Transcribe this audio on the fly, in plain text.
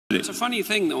It's a funny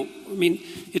thing, though. I mean,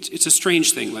 it's a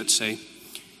strange thing, let's say,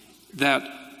 that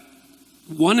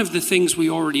one of the things we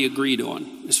already agreed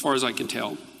on, as far as I can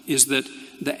tell, is that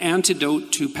the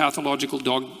antidote to pathological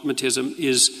dogmatism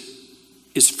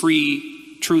is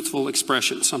free, truthful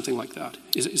expression, something like that.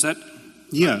 Is that?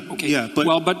 Yeah. Okay. Yeah.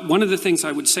 But one of the things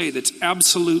I would say that's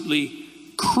absolutely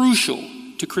crucial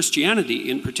to Christianity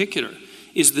in particular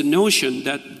is the notion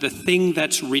that the thing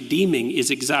that's redeeming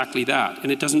is exactly that,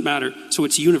 and it doesn't matter, so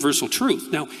it's universal truth.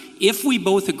 Now, if we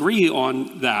both agree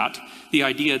on that, the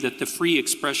idea that the free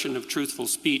expression of truthful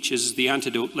speech is the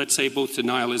antidote, let's say, both to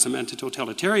nihilism and to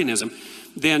totalitarianism,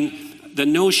 then the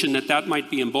notion that that might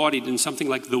be embodied in something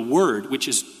like the Word, which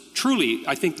is truly,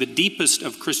 I think, the deepest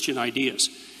of Christian ideas,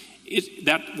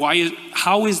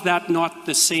 how is that not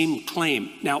the same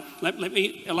claim? Now, let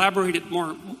me elaborate it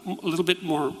a little bit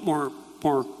more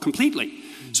completely.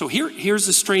 So here's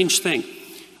the strange thing.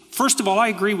 First of all, I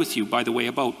agree with you, by the way,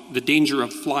 about the danger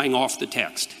of flying off the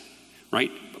text,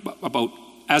 right? About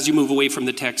as you move away from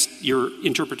the text, your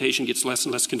interpretation gets less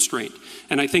and less constrained.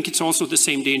 And I think it's also the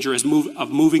same danger as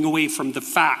moving away from the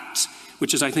facts,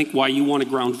 which is, I think, why you want to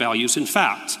ground values in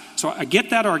facts. So I get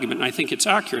that argument, and I think it's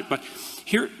accurate. But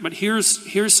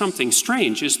here's something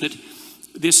strange, is that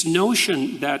this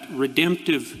notion that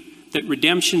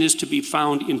redemption is to be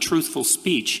found in truthful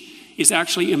speech is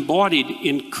actually embodied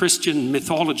in Christian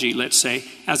mythology, let's say,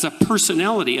 as a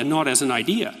personality and not as an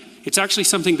idea. It's actually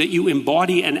something that you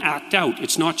embody and act out.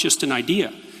 It's not just an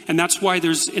idea. And that's why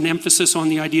there's an emphasis on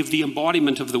the idea of the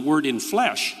embodiment of the Word in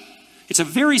flesh. It's a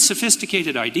very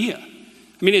sophisticated idea.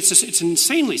 I mean, it's an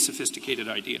insanely sophisticated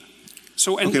idea.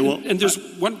 So, and there's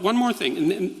one more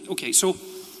thing. Okay, so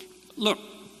look,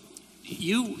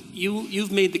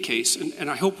 you've made the case, and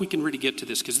I hope we can really get to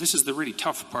this, because this is the really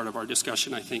tough part of our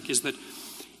discussion, I think, is that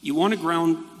you want to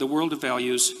ground the world of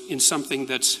values in something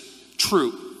that's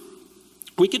true.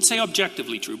 We could say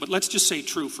objectively true, but let's just say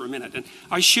true for a minute. And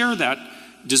I share that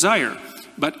desire,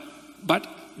 but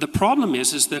the problem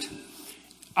is that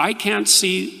I can't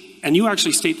see, and you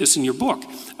actually state this in your book,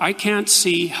 I can't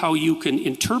see how you can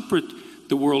interpret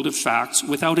the world of facts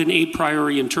without an a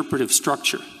priori interpretive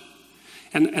structure.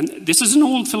 And this is an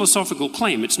old philosophical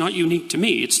claim. It's not unique to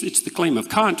me. It's the claim of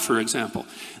Kant, for example,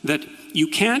 that you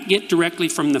can't get directly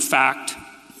from the fact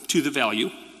to the value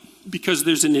because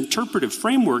there's an interpretive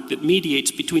framework that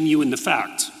mediates between you and the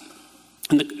facts.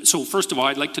 So first of all,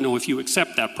 I'd like to know if you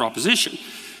accept that proposition.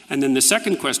 And then the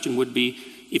second question would be,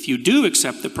 if you do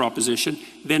accept the proposition,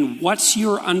 then what's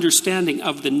your understanding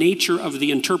of the nature of the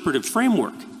interpretive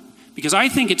framework? Because I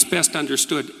think it's best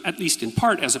understood, at least in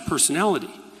part, as a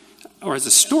personality, or as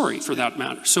a story, for that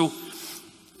matter. So,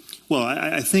 well,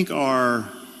 I think our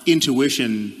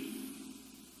intuition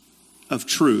of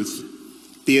truth,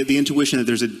 the intuition that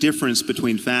there's a difference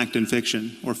between fact and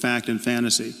fiction, or fact and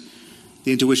fantasy,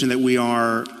 the intuition that we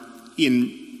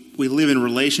live in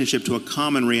relationship to a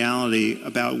common reality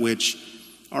about which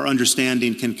our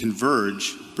understanding can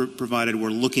converge, provided we're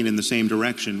looking in the same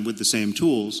direction with the same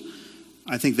tools.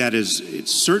 I think that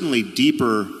it's certainly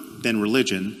deeper than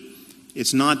religion.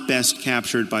 It's not best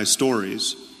captured by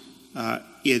stories.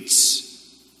 Even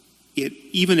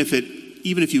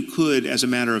if you could, as a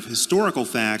matter of historical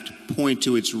fact, point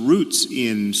to its roots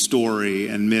in story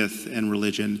and myth and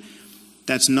religion,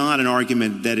 that's not an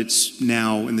argument that it's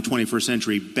now in the 21st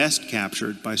century best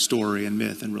captured by story and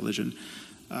myth and religion.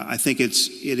 I think it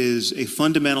is a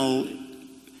fundamental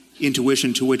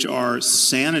intuition to which our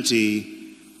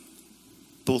sanity,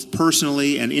 both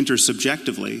personally and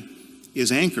intersubjectively,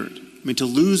 is anchored. I mean, to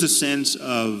lose a sense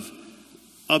of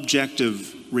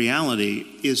objective reality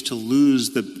is to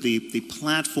lose the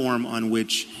platform on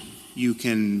which you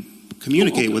can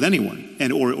communicate with anyone,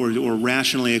 and or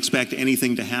rationally expect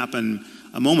anything to happen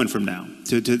a moment from now.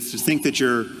 To think that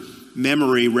your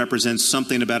memory represents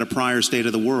something about a prior state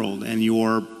of the world, and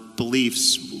your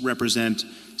beliefs represent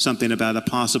something about a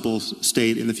possible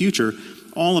state in the future,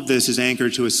 all of this is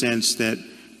anchored to a sense that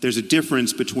there's a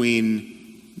difference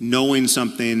between knowing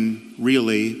something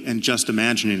really and just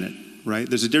imagining it, right?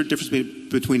 There's a difference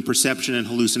between perception and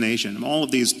hallucination. And all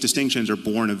of these distinctions are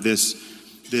born of this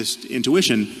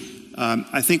intuition.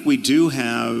 I think we do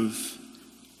have,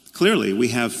 clearly, we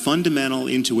have fundamental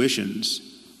intuitions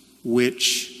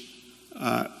which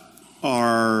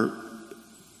are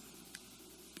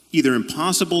either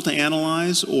impossible to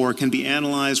analyze or can be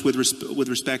analyzed with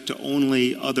respect to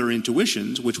only other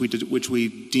intuitions, which we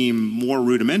deem more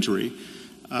rudimentary,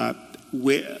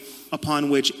 upon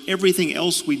which everything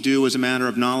else we do as a matter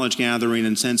of knowledge gathering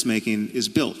and sense making is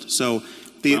built. So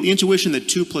the intuition that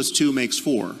 2 + 2 makes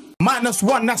 4.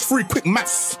 -1, that's 3 quick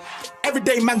maths.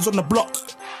 Everyday man's on the block.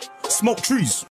 smoke trees.